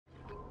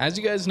As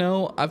you guys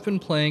know, I've been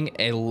playing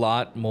a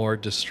lot more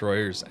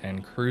destroyers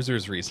and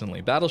cruisers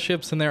recently.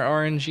 Battleships and their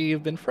RNG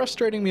have been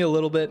frustrating me a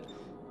little bit.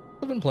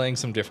 I've been playing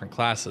some different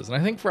classes, and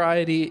I think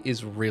variety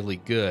is really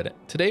good.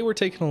 Today we're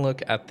taking a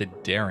look at the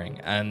Daring,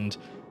 and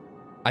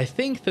I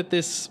think that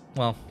this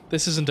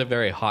isn't a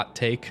very hot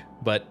take,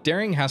 but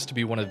Daring has to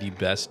be one of the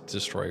best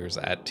destroyers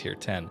at tier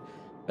 10,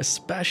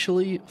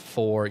 especially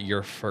for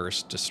your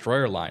first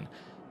destroyer line.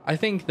 I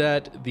think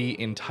that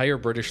the entire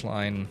British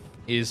line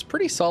is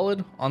pretty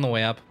solid on the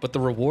way up, but the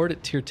reward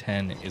at tier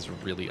 10 is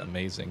really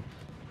amazing.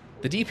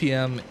 The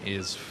DPM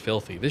is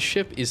filthy. This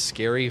ship is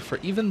scary for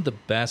even the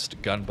best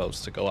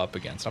gunboats to go up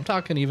against. I'm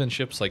talking even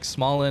ships like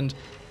Småland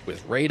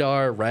with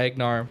radar,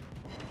 Ragnar.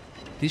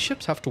 These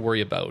ships have to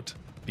worry about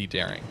the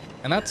Daring,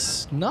 and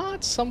that's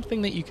not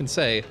something that you can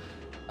say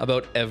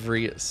about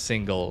every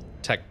single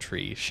tech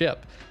tree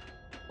ship.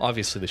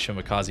 Obviously, the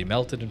Shimakaze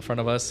melted in front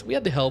of us. We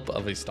had the help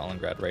of a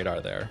Stalingrad radar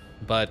there,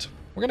 but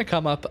we're going to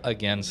come up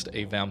against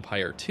a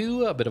Vampire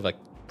 2, a bit of a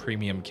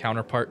premium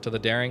counterpart to the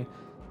Daring,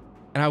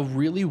 and I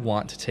really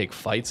want to take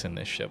fights in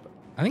this ship.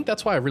 I think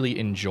that's why I really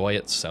enjoy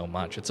it so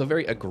much. It's a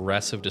very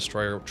aggressive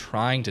destroyer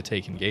trying to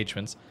take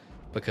engagements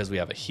because we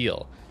have a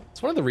heal.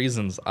 It's one of the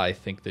reasons I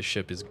think this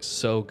ship is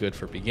so good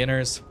for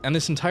beginners, and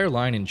this entire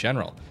line in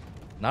general.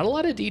 Not a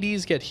lot of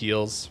DDs get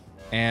heals,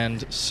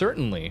 and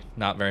certainly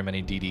not very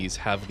many DDs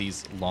have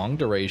these long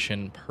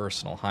duration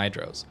personal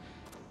hydros.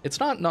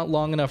 It's not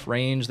long enough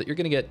range that you're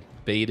going to get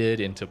baited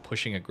into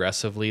pushing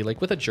aggressively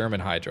like with a German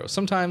hydro.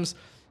 Sometimes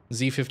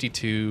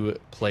Z52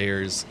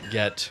 players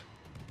get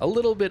a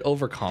little bit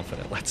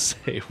overconfident, let's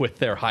say, with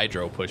their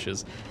hydro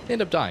pushes. They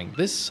end up dying.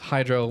 This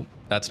hydro,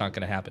 that's not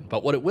going to happen.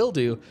 But what it will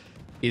do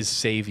is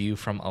save you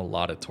from a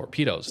lot of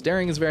torpedoes.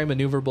 Daring is very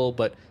maneuverable,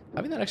 but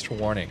having that extra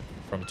warning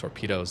from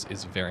torpedoes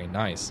is very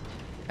nice.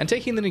 And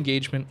taking an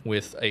engagement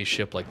with a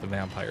ship like the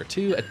Vampire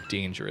 2, a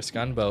dangerous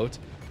gunboat,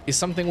 is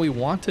something we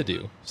want to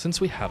do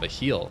since we have a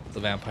heal. The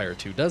Vampire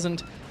 2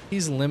 doesn't.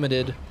 He's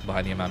limited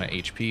by the amount of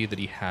HP that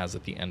he has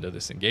at the end of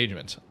this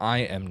engagement. I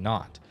am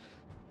not.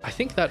 I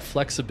think that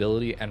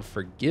flexibility and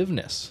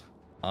forgiveness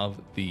of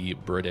the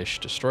British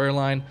destroyer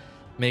line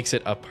makes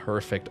it a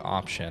perfect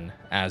option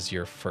as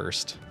your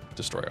first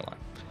destroyer line.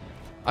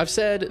 I've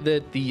said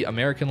that the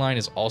American line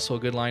is also a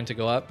good line to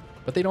go up,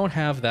 but they don't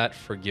have that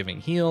forgiving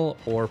heal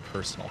or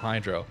personal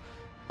hydro.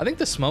 I think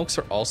the smokes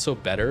are also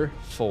better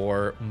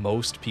for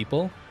most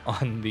people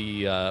on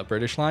the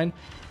British line,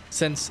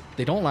 since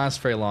they don't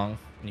last very long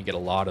and you get a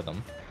lot of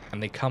them,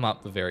 and they come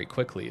up very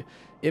quickly.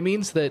 It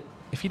means that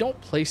if you don't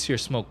place your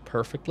smoke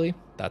perfectly,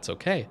 that's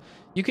okay.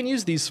 You can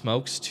use these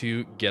smokes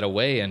to get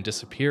away and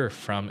disappear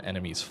from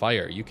enemies'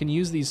 fire. You can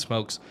use these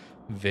smokes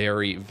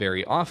very,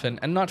 very often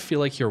and not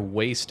feel like you're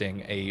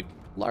wasting a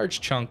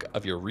large chunk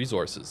of your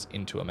resources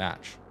into a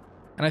match.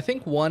 And I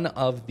think one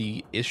of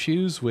the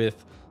issues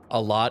with a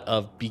lot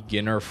of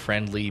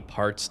beginner-friendly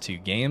parts to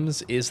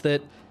games is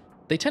that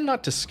they tend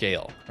not to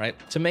scale, right?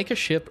 To make a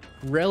ship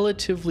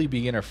relatively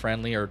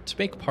beginner-friendly, or to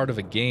make part of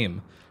a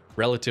game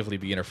relatively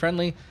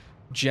beginner-friendly,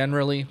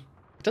 generally,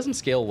 it doesn't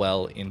scale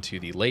well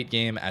into the late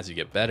game as you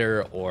get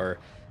better, or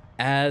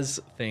as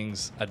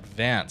things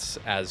advance,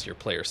 as your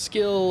player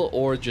skill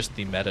or just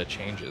the meta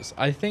changes.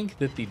 I think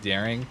that the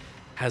Daring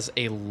has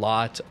a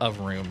lot of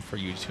room for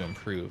you to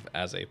improve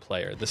as a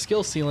player. The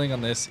skill ceiling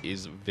on this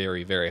is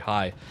very, very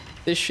high.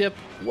 This ship,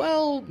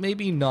 well,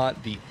 maybe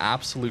not the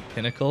absolute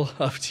pinnacle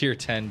of tier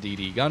 10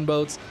 DD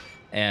gunboats,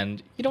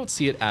 and you don't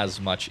see it as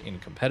much in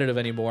competitive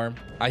anymore.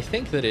 I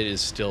think that it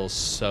is still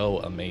so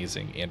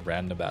amazing in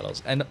random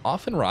battles, and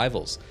often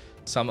rivals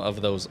some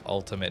of those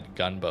ultimate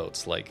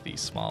gunboats like the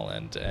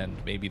Småland and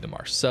maybe the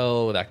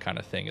Marceau, that kind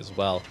of thing as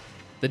well.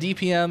 The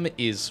DPM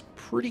is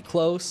pretty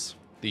close.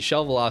 The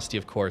shell velocity,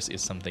 of course,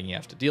 is something you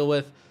have to deal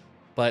with,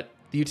 but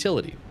the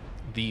utility,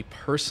 the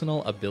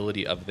personal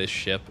ability of this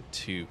ship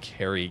to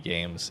carry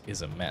games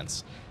is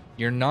immense.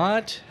 You're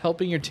not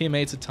helping your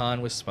teammates a ton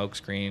with smoke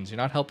screens, you're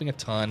not helping a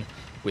ton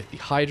with the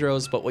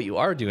hydros, but what you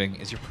are doing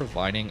is you're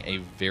providing a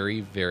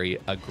very, very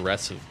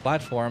aggressive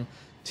platform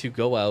to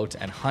go out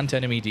and hunt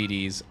enemy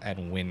DDs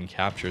and win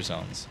capture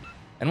zones.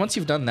 And once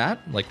you've done that,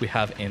 like we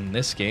have in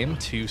this game,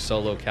 2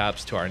 solo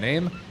caps to our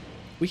name,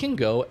 we can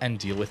go and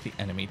deal with the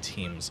enemy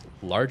team's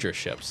larger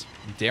ships.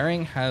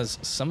 Daring has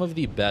some of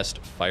the best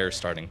fire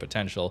starting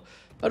potential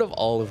out of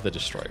all of the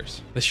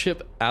destroyers. The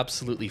ship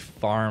absolutely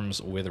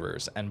farms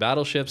witherers, and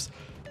battleships,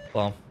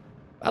 well,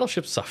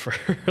 battleships suffer,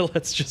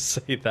 let's just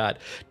say that.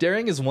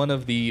 Daring is one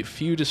of the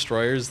few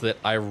destroyers that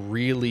I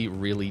really,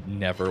 really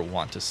never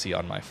want to see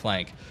on my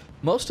flank.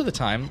 Most of the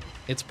time,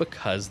 it's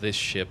because this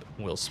ship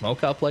will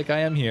smoke up like I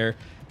am here,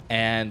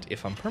 and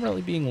if I'm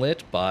permanently being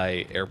lit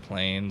by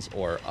airplanes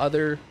or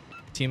other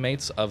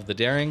teammates of the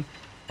Daring,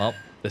 well,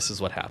 this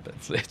is what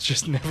happens. It's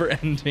just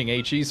never-ending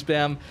HE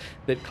spam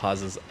that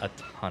causes a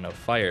ton of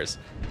fires.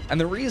 And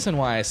the reason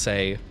why I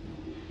say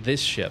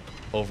this ship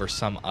over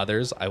some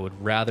others, I would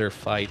rather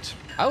fight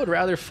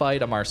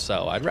a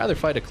Marceau, I'd rather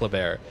fight a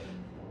Kleber,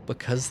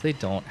 because they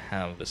don't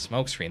have the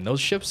smokescreen.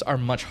 Those ships are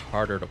much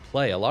harder to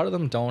play. A lot of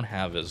them don't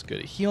have as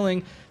good a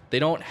healing. They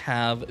don't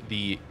have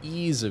the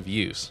ease of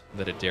use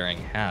that a daring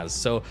has.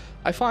 So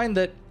I find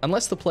that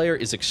unless the player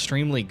is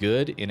extremely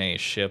good in a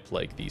ship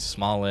like the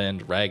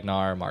Smollend,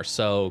 Ragnar,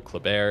 Marceau,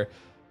 Kleber,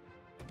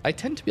 I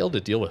tend to be able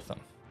to deal with them.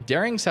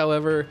 Darings,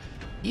 however,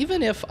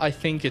 even if I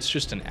think it's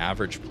just an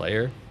average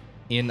player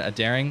in a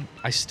daring,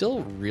 I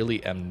still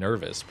really am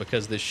nervous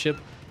because this ship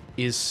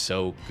is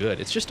so good.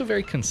 It's just a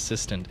very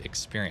consistent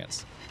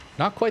experience.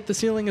 Not quite the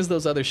ceiling as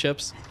those other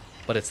ships,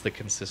 but it's the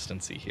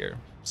consistency here.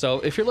 So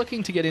if you're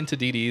looking to get into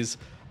DDs,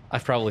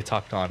 I've probably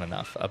talked on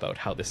enough about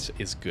how this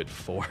is good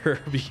for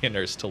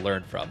beginners to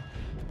learn from.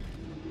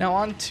 Now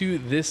on to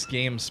this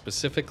game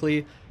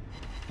specifically.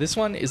 This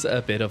one is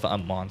a bit of a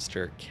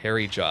monster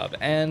carry job,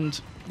 and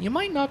you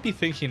might not be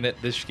thinking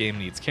that this game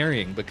needs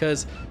carrying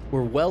because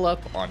we're well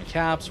up on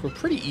caps, we're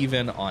pretty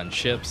even on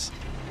ships.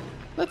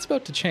 That's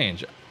about to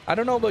change. I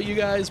don't know about you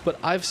guys, but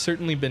I've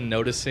certainly been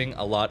noticing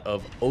a lot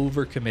of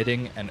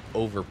overcommitting and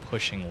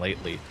over-pushing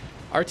lately.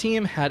 Our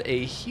team had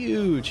a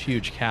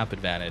huge cap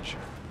advantage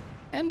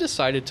and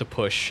decided to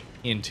push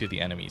into the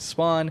enemy's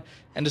spawn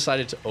and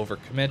decided to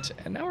overcommit,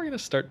 and now we're going to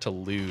start to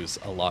lose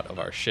a lot of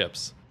our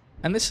ships.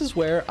 And this is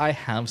where I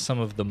have some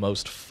of the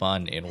most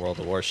fun in World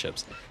of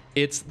Warships.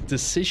 It's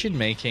decision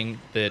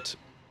making that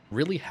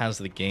really has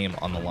the game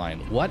on the line.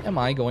 What am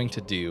I going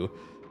to do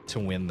to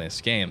win this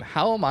game?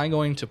 How am I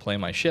going to play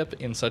my ship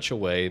in such a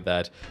way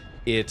that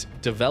it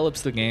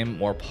develops the game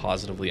more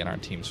positively in our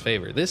team's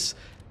favor? This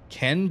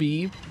can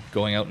be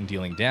going out and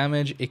dealing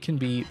damage. It can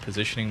be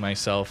positioning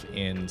myself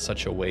in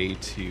such a way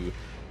to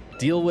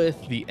deal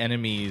with the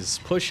enemy's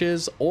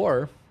pushes,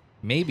 or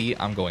maybe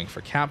I'm going for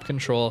cap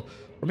control,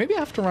 or maybe I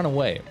have to run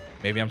away.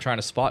 Maybe I'm trying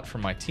to spot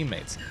from my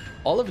teammates.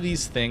 All of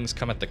these things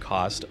come at the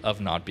cost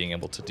of not being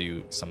able to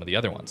do some of the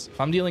other ones. If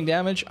I'm dealing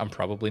damage, I'm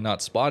probably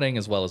not spotting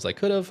as well as I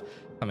could have.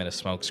 I'm in a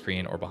smoke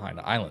screen or behind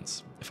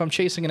islands. If I'm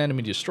chasing an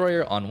enemy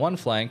destroyer on one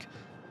flank,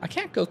 I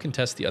can't go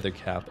contest the other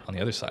cap on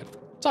the other side.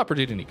 It's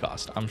opportunity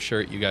cost. I'm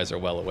sure you guys are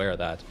well aware of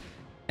that.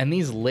 And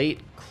these late,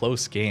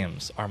 close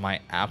games are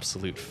my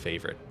absolute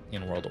favorite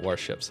in World of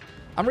Warships.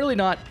 I'm really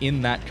not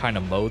in that kind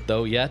of mode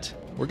though yet.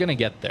 We're gonna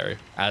get there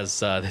as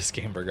this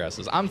game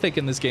progresses. I'm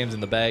thinking this game's in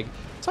the bag,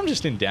 so I'm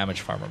just in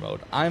damage farmer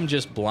mode. I'm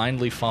just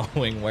blindly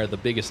following where the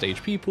biggest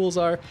HP pools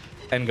are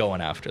and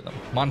going after them.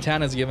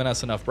 Montana's given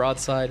us enough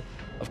broadside.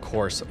 Of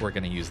course, we're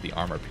gonna use the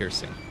armor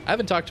piercing. I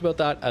haven't talked about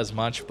that as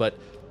much, but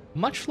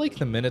much like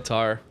the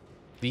Minotaur,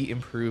 the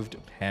improved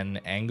pen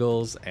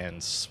angles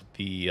and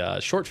the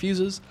short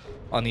fuses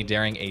on the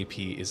Daring AP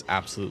is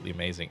absolutely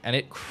amazing, and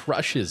it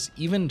crushes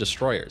even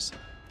destroyers,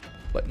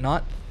 but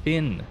not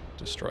thin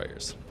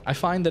destroyers. I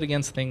find that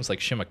against things like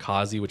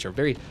Shimakaze, which are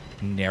very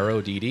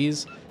narrow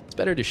DDs, it's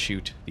better to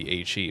shoot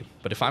the HE.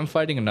 But if I'm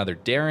fighting another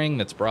Daring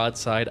that's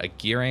broadside, a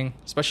Gearing,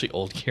 especially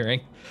old Gearing,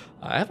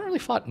 I haven't really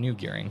fought new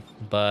Gearing,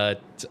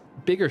 but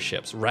bigger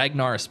ships,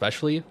 Ragnar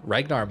especially,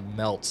 Ragnar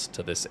melts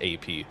to this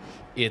AP.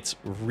 It's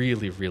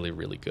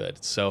really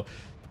good. So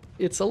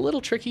it's a little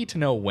tricky to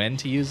know when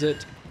to use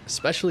it,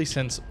 especially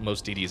since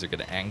most DDs are going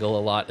to angle a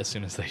lot as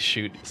soon as they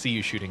see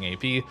you shooting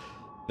AP,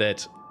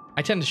 that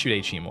I tend to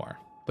shoot HE more.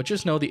 But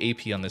just know the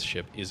AP on this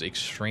ship is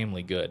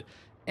extremely good,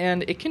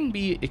 and it can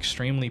be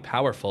extremely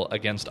powerful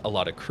against a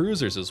lot of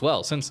cruisers as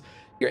well, since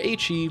your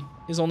HE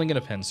is only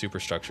going to pen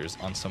superstructures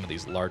on some of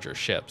these larger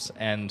ships.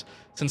 And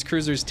since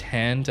cruisers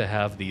tend to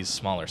have these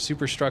smaller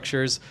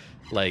superstructures,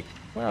 like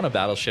when on a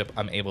battleship,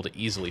 I'm able to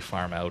easily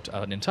farm out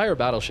an entire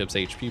battleship's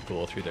HP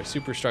pool through their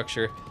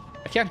superstructure.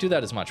 I can't do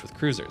that as much with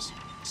cruisers.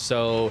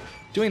 So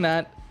doing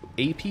that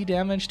AP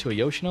damage to a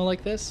Yoshino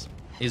like this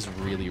is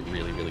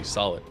really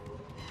solid.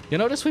 You'll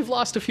notice we've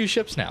lost a few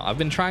ships now. I've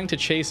been trying to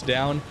chase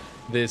down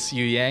this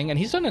Yu Yang, and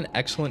he's done an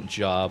excellent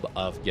job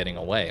of getting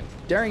away.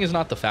 Daring is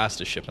not the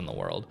fastest ship in the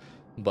world,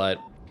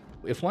 but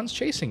if one's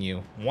chasing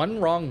you,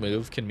 one wrong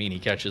move can mean he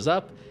catches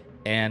up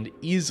and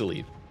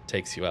easily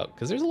takes you out,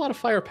 because there's a lot of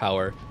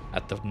firepower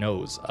at the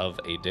nose of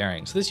a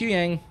Daring. So this Yu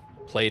Yang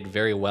played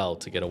very well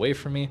to get away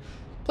from me,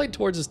 played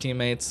towards his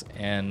teammates,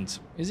 and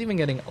is even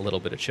getting a little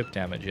bit of chip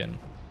damage in.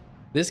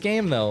 This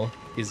game, though,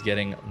 is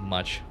getting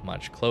much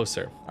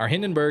closer. Our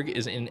Hindenburg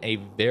is in a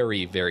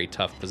very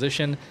tough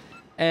position,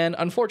 and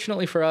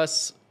unfortunately for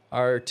us,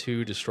 our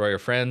two destroyer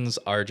friends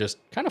are just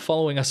kind of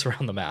following us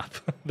around the map.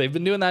 They've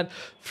been doing that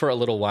for a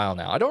little while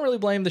now. I don't really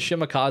blame the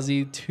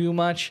Shimakaze too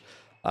much,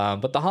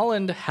 but the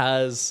Holland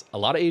has a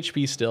lot of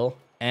HP still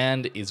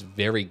and is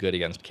very good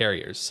against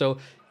carriers, so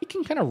he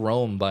can kind of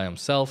roam by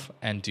himself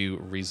and do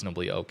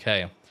reasonably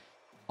okay.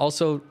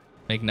 Also,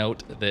 make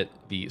note that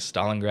the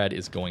Stalingrad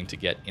is going to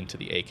get into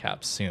the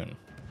ACAP soon,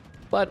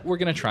 but we're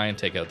going to try and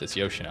take out this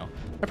Yoshino.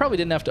 I probably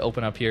didn't have to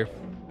open up here.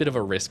 Bit of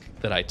a risk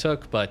that I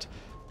took, but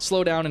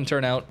slow down and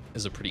turn out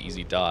is a pretty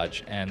easy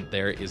dodge, and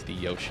there is the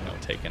Yoshino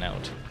taken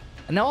out.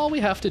 And now all we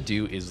have to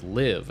do is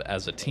live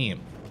as a team.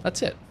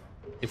 That's it.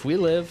 If we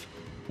live,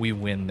 we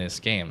win this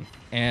game.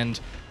 And,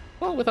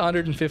 well, with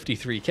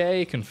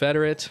 153k,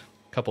 Confederate,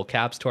 a couple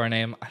caps to our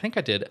name, I think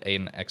I did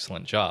an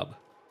excellent job.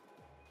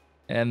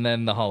 And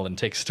then the Holland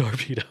takes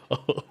Torpedo.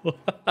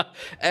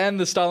 And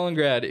the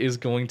Stalingrad is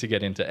going to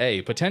get into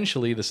A.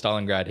 Potentially, the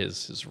Stalingrad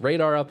has his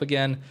radar up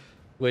again,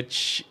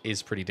 which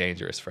is pretty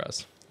dangerous for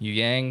us. Yu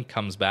Yang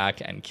comes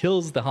back and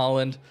kills the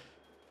Holland,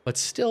 but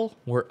still,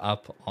 we're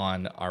up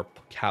on our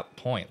cap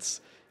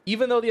points.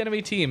 Even though the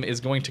enemy team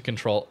is going to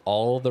control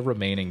all the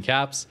remaining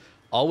caps,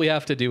 all we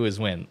have to do is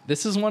win.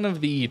 This is one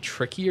of the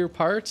trickier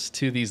parts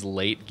to these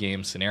late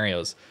game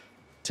scenarios,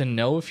 to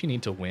know if you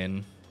need to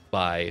win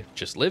by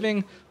just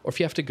living, or if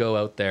you have to go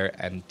out there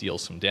and deal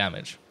some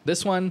damage.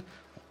 This one,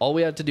 all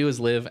we had to do is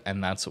live,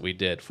 and that's what we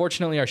did.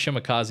 Fortunately, our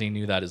Shimakaze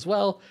knew that as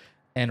well,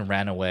 and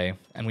ran away,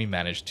 and we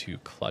managed to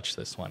clutch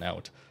this one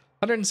out.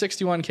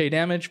 161k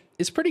damage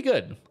is pretty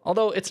good,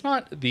 although it's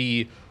not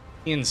the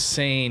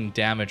insane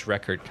damage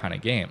record kind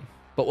of game.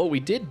 But what we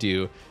did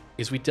do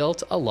is we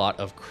dealt a lot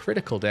of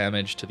critical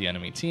damage to the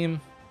enemy team.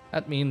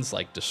 That means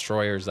like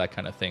destroyers, that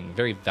kind of thing.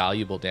 Very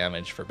valuable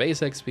damage for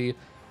base XP.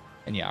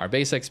 And yeah, our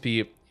base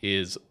XP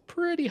is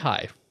pretty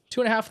high.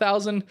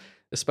 2,500,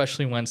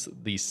 especially once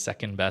the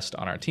second best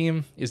on our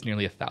team is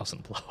nearly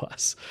 1,000 below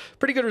us.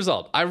 Pretty good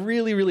result. I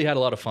really had a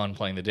lot of fun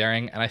playing the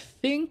Daring, and I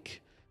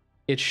think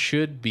it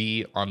should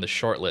be on the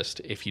short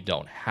list if you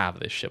don't have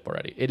this ship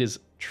already. It is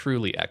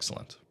truly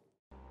excellent.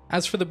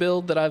 As for the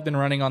build that I've been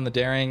running on the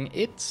Daring,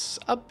 it's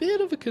a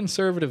bit of a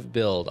conservative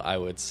build, I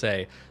would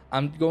say.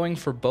 I'm going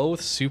for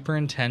both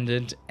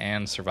Superintendent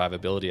and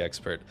Survivability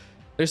Expert.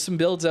 There's some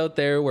builds out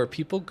there where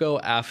people go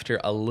after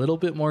a little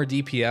bit more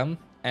DPM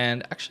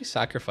and actually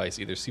sacrifice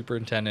either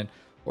Superintendent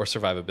or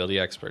Survivability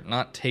Expert,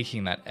 not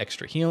taking that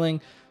extra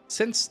healing,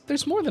 since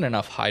there's more than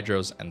enough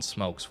Hydros and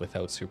Smokes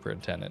without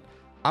Superintendent.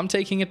 I'm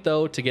taking it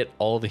though to get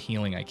all the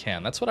healing I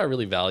can. That's what I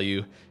really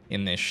value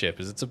in this ship,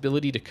 is its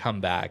ability to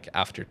come back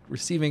after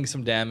receiving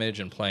some damage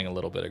and playing a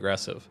little bit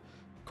aggressive.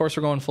 Of course,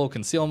 we're going full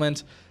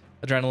concealment.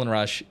 Adrenaline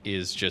Rush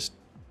is just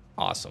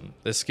awesome.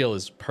 This skill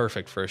is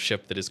perfect for a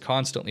ship that is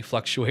constantly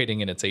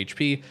fluctuating in its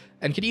HP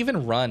and can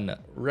even run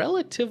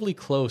relatively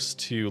close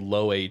to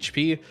low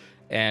HP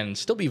and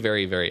still be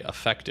very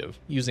effective,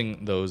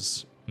 using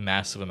those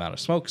massive amount of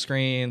smoke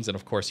screens and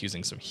of course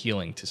using some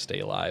healing to stay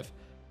alive.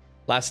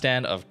 Last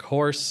Stand, of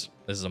course,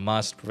 this is a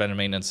must. Preventive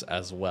maintenance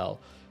as well.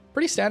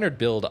 Pretty standard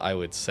build, I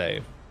would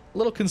say. A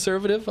little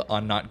conservative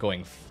on not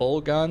going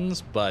full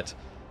guns, but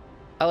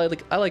I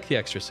like the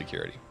extra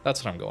security.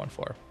 That's what I'm going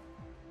for.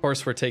 Of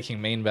course, we're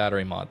taking main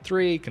battery mod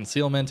 3,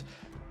 concealment,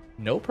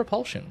 no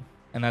propulsion.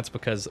 And that's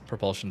because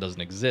propulsion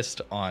doesn't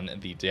exist on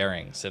the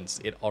Daring, since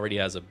it already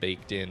has a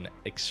baked in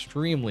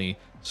extremely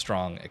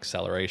strong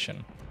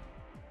acceleration.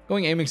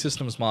 Going aiming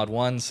systems mod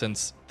 1,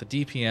 since the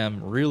DPM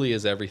really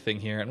is everything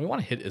here, and we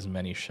want to hit as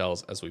many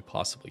shells as we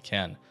possibly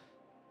can.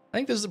 I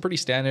think this is a pretty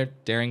standard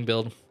Daring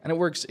build, and it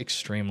works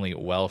extremely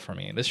well for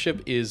me. This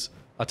ship is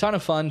a ton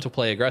of fun to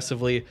play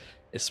aggressively,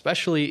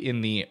 especially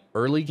in the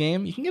early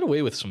game. You can get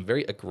away with some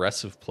very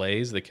aggressive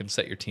plays that can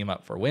set your team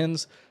up for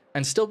wins,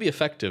 and still be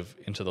effective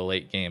into the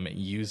late game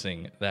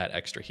using that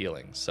extra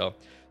healing. So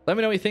let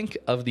me know what you think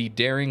of the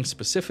Daring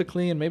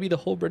specifically, and maybe the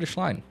whole British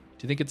line.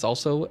 Do you think it's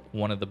also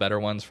one of the better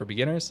ones for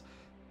beginners?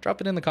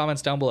 Drop it in the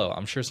comments down below.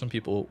 I'm sure some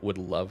people would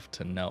love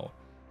to know.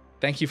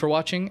 Thank you for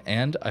watching,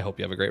 and I hope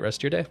you have a great rest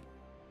of your day.